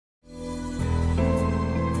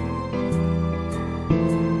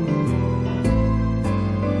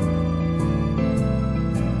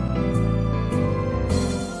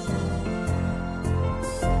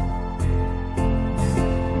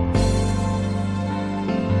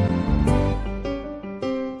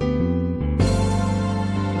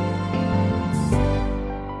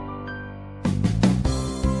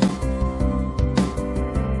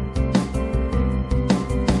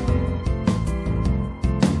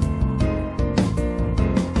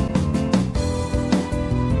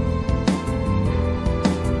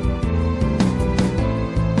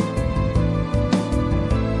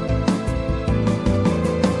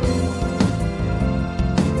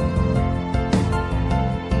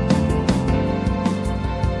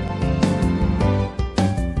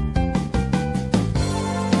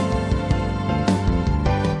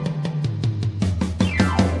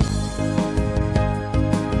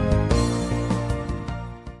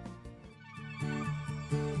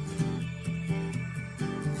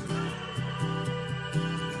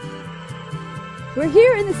We're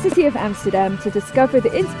here in the city of Amsterdam to discover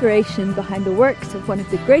the inspiration behind the works of one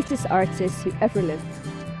of the greatest artists who ever lived.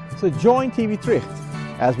 So join TV TRICHT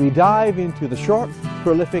as we dive into the short,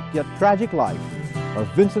 prolific yet tragic life of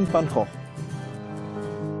Vincent van Gogh.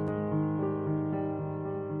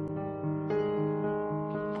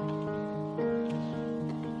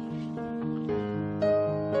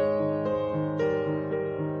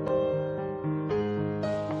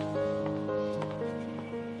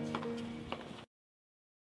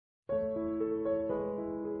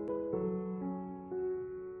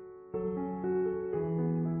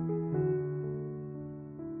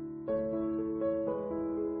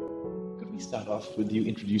 Start off with you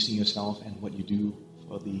introducing yourself and what you do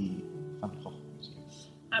for the Van Gogh Museum.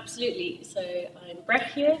 Absolutely. So I'm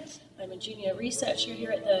Betuwe. I'm a junior researcher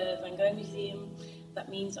here at the Van Gogh Museum. That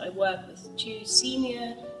means I work with two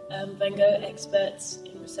senior Van Gogh experts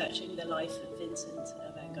in researching the life of Vincent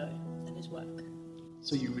van Gogh and his work.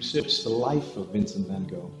 So you research the life of Vincent van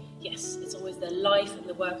Gogh? Yes, it's always the life and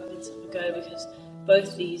the work of Vincent van Gogh because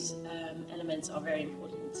both these elements are very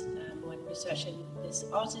important when researching this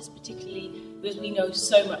artist, particularly because we know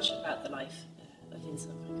so much about the life of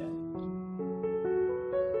Vincent van Gogh.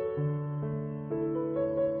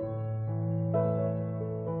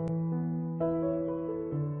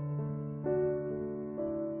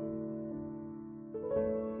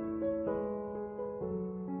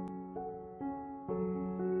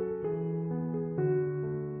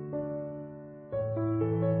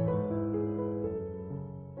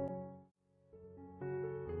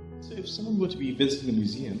 So if someone were to be visiting the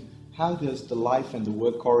museum, how does the life and the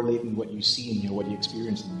work correlate in what you see in here, what you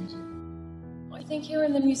experience in the museum? I think here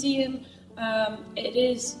in the museum it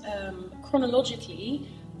is chronologically,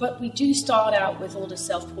 but we do start out with all the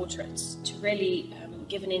self-portraits to really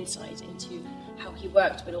give an insight into how he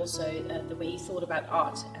worked, but also the way he thought about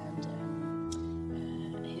art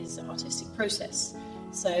and his artistic process.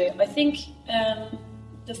 So I think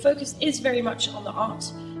the focus is very much on the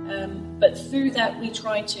art. But through that we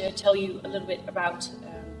try to tell you a little bit about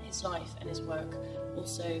his life and his work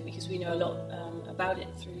also, because we know a lot about it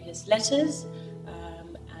through his letters,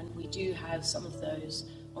 and we do have some of those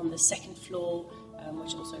on the second floor,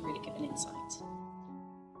 which also really give an insight.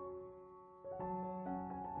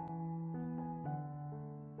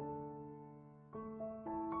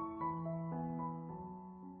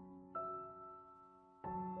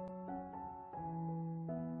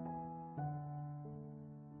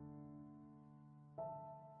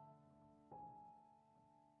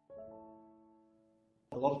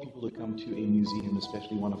 A lot of people who come to a museum,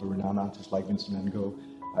 especially one of a renowned artist like Vincent van Gogh,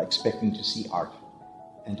 are expecting to see art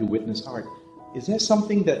and to witness art. Is there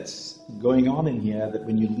something that's going on in here that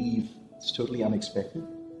when you leave, it's totally unexpected?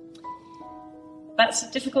 That's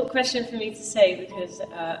a difficult question for me to say, because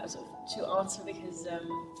to answer, because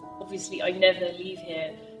obviously I never leave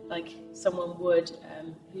here like someone would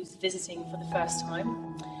who's visiting for the first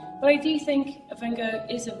time. But I do think Van Gogh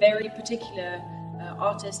is a very particular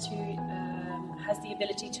artist who has the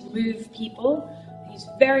ability to move people. He's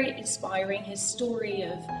very inspiring. His story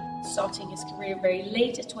of starting his career very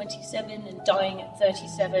late at 27 and dying at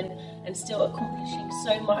 37 and still accomplishing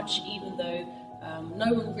so much, even though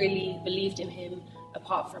no one really believed in him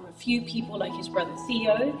apart from a few people like his brother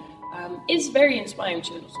Theo, is very inspiring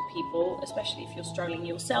to a lot of people, especially if you're struggling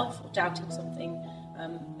yourself or doubting something.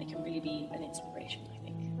 It can really be an inspiration, I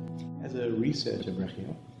think. As a researcher,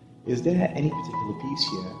 Betuwe, is there any particular piece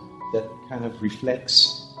here that kind of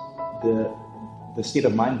reflects the state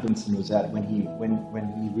of mind Vincent was at when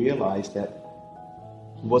he realized that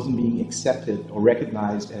he wasn't being accepted or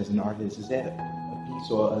recognized as an artist? Is there a piece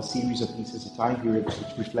or a series of pieces, a time period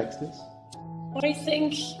which reflects this? I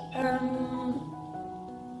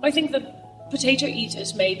think the Potato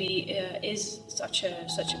Eaters maybe is such a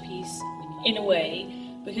piece in a way,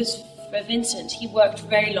 because for Vincent he worked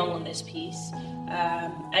very long on this piece,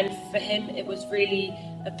 and for him it was really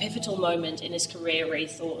a pivotal moment in his career where he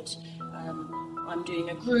thought, I'm doing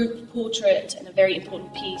a group portrait and a very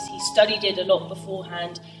important piece. He studied it a lot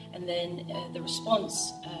beforehand, and then the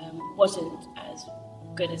response wasn't as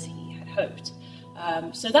good as he had hoped.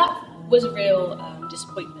 So that was a real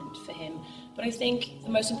disappointment for him. But I think the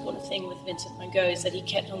most important thing with Vincent van Gogh is that he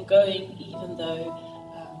kept on going even though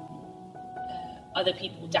other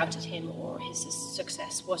people doubted him or his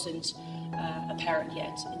success wasn't apparent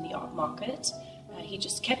yet in the art market. He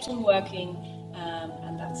just kept on working,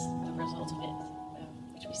 and that's the result of it,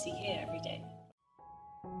 which we see here every day.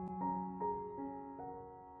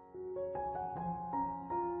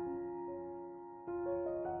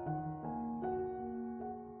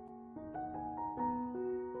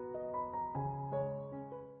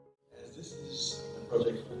 As this is a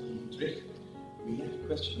project for TV TRICHT, we have a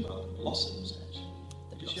question about blossoms actually.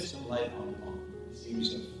 Could you shed some light on the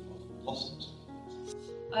series of blossoms?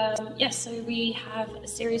 Yes, so we have a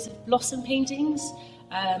series of blossom paintings.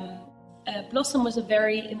 Blossom was a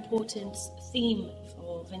very important theme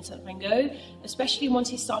for Vincent van Gogh, especially once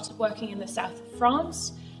he started working in the south of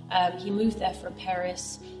France. He moved there from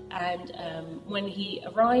Paris, and when he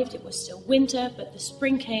arrived it was still winter, but the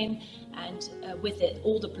spring came, and with it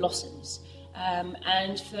all the blossoms.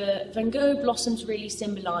 And for Van Gogh, blossoms really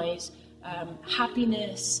symbolize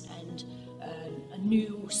happiness and a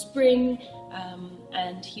new spring,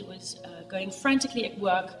 and he was going frantically at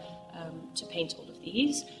work to paint all of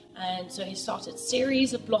these. And so he started a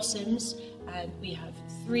series of blossoms, and we have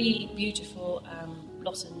 3 beautiful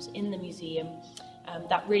blossoms in the museum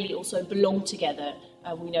that really also belong together.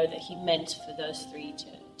 We know that he meant for those 3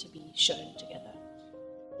 to be shown together.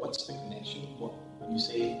 What's the connection? When you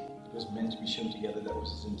say it was meant to be shown together, that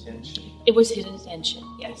was his intention? It was his intention,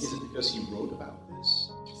 yes. Is it because he wrote about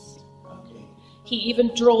this? Yes. Okay. He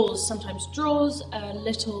even sometimes draws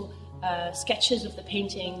little sketches of the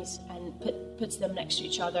paintings and puts them next to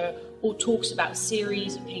each other, or talks about a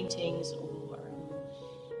series of paintings, or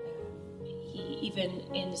he even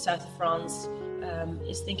in the south of France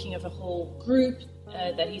is thinking of a whole group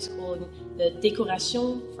that he's calling the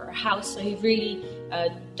décoration for a house. So he really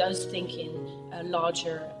does think in a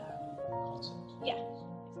larger concept. Yeah.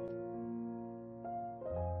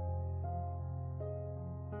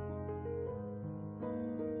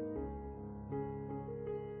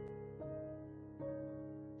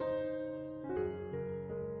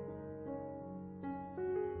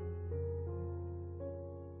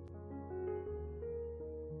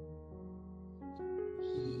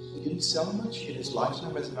 He didn't sell much in his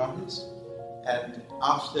lifetime as an artist, and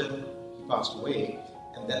after he passed away,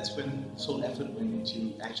 and that's when his whole effort went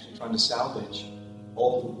into actually trying to salvage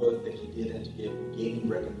all the work that he did and to gaining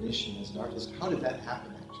recognition as an artist. How did that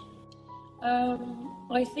happen actually?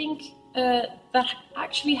 I think that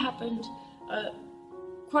actually happened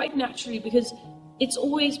quite naturally, because it's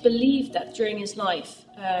always believed that during his life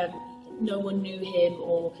no one knew him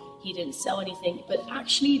or he didn't sell anything, but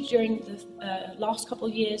actually during the last couple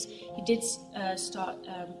of years he did start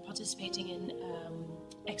participating in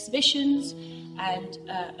exhibitions, and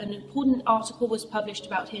an important article was published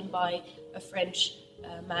about him by a French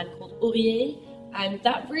man called Aurier, and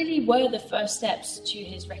that really were the first steps to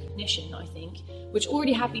his recognition, I think, which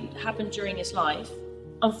already happened during his life.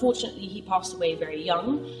 Unfortunately, he passed away very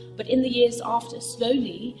young, but in the years after,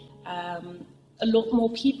 slowly, a lot more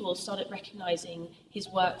people started recognizing his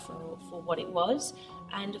work for what it was.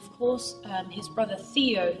 And of course, his brother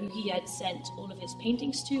Theo, who he had sent all of his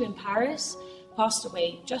paintings to in Paris, passed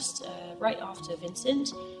away just right after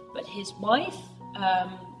Vincent. But his wife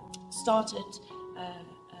started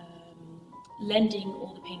lending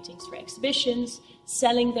all the paintings for exhibitions,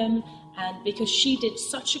 selling them, and because she did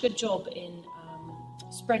such a good job in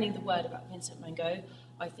spreading the word about Vincent van Gogh,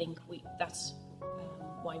 I think that's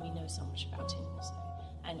why we know so much about him also.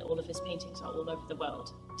 And all of his paintings are all over the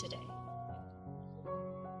world today.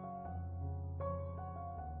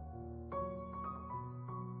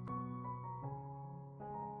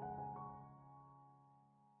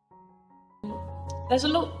 There's a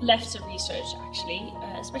lot left to research actually,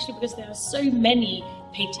 especially because there are so many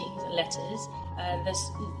paintings and letters.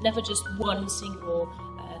 There's never just one single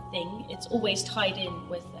thing. It's always tied in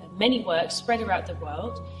with many works spread around the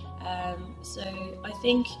world. So I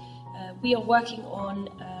think we are working on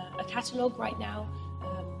a catalogue right now,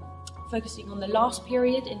 focusing on the last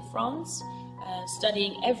period in France,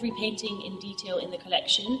 studying every painting in detail in the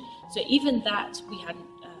collection. So even that we hadn't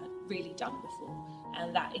really done before.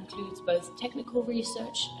 And that includes both technical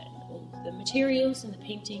research and all the materials and the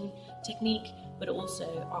painting technique, but also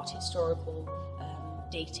art historical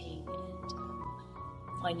dating and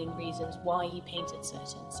finding reasons why he painted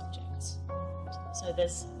certain subjects. So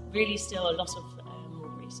there's really still a lot of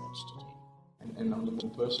more research to do. And on the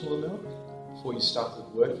more personal note, before you started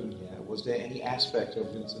working here, was there any aspect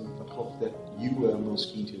of Vincent van Gogh that you were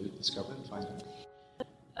most keen to discover and find out?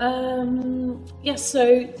 Yes, so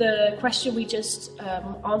the question we just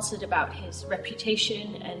answered about his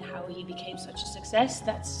reputation and how he became such a success,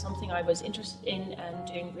 that's something I was interested in and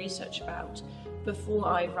doing research about before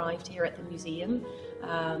I arrived here at the museum.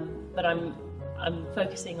 But I'm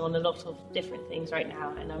focusing on a lot of different things right now,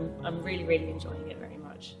 and I'm really enjoying it very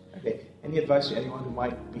much. Okay, any advice to anyone who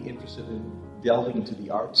might be interested in delving into the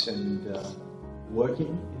arts and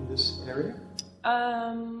working in this area?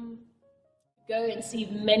 Go and see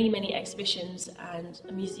many exhibitions and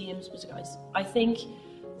museums, guys. I think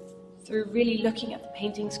through really looking at the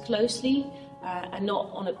paintings closely and not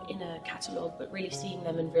in a catalogue, but really seeing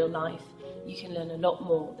them in real life, you can learn a lot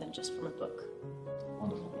more than just from a book.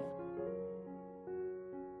 Wonderful.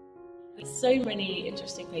 There's so many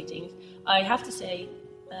interesting paintings. I have to say,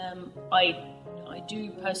 I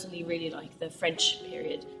do personally really like the French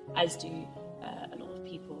period, as do a lot of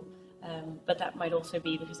people. But that might also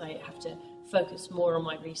be because I have to focus more on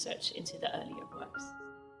my research into the earlier works.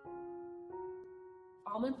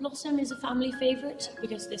 Almond Blossom is a family favourite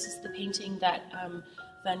because this is the painting that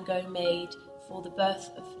Van Gogh made for the birth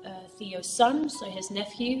of Theo's son, so his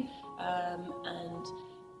nephew, and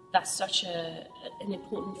that's such an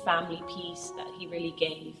important family piece that he really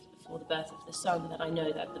gave for the birth of the son that I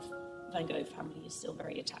know that the Van Gogh family is still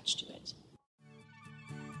very attached to it.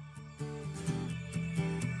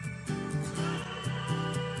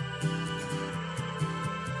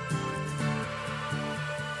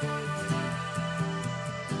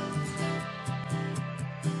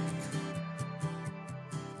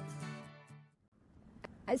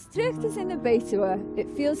 As Tricht is in the Betuwe, it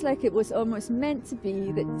feels like it was almost meant to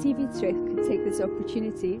be that TV TRICHT could take this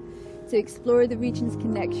opportunity to explore the region's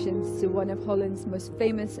connections to one of Holland's most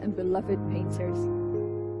famous and beloved painters.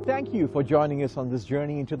 Thank you for joining us on this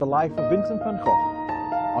journey into the life of Vincent van Gogh.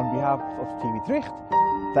 On behalf of TV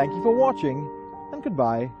TRICHT, thank you for watching and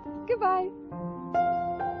goodbye. Goodbye.